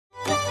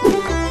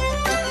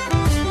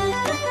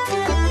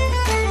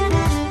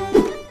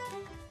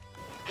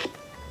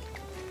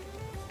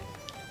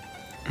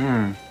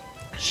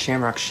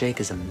Shamrock shake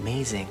is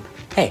amazing.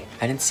 Hey,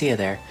 I didn't see you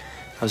there.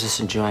 I was just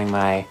enjoying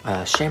my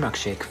Shamrock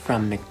shake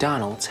from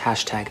McDonald's.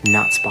 Hashtag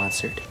not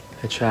sponsored.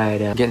 I tried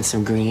getting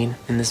some green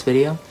in this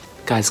video.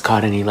 Guys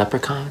caught any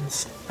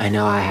leprechauns? I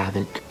know I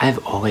haven't.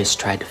 I've always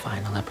tried to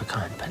find a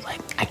leprechaun, but like,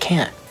 I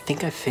can't. I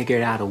think I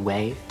figured out a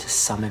way to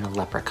summon a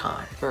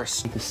leprechaun.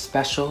 First, the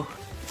special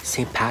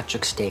St.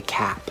 Patrick's Day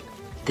cap.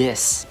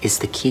 This is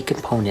the key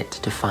component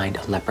to find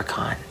a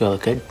leprechaun. You all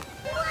look good?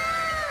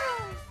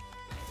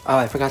 Oh,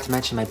 I forgot to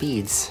mention my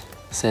beads.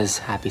 It says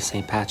Happy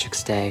St.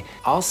 Patrick's Day.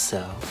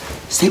 Also,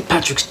 St.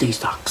 Patrick's Day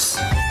socks.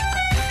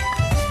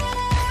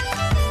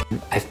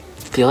 I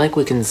feel like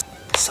we can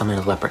summon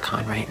a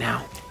leprechaun right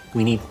now.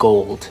 We need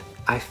gold.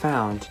 I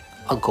found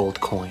a gold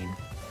coin.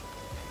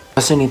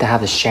 Also need to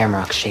have the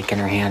Shamrock shake in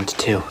her hand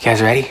too. You guys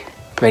ready?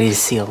 Ready to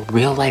see a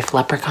real life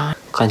leprechaun?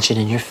 Clench it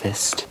in your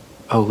fist.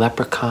 Oh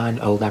leprechaun,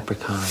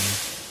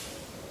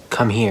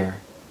 come here.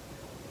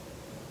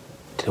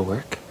 Did it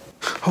work?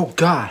 Oh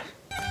God.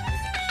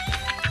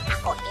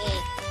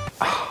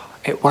 Oh,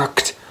 it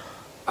worked.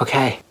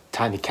 Okay,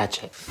 time to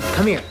catch it.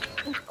 Come here.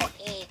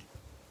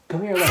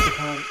 Come here,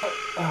 leprechaun.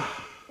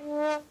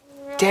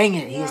 Dang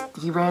it,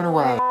 he ran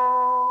away.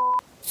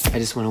 I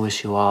just want to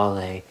wish you all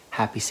a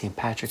happy St.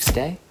 Patrick's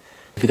Day.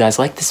 If you guys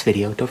like this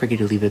video, don't forget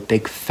to leave a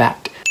big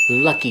fat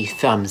lucky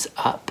thumbs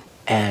up.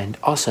 And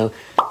also,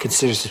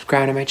 consider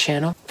subscribing to my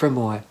channel for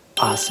more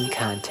awesome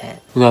content.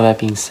 With all that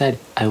being said,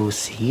 I will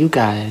see you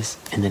guys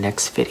in the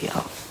next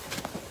video.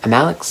 I'm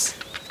Alex,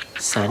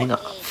 signing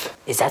off.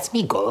 Is that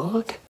me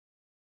gold?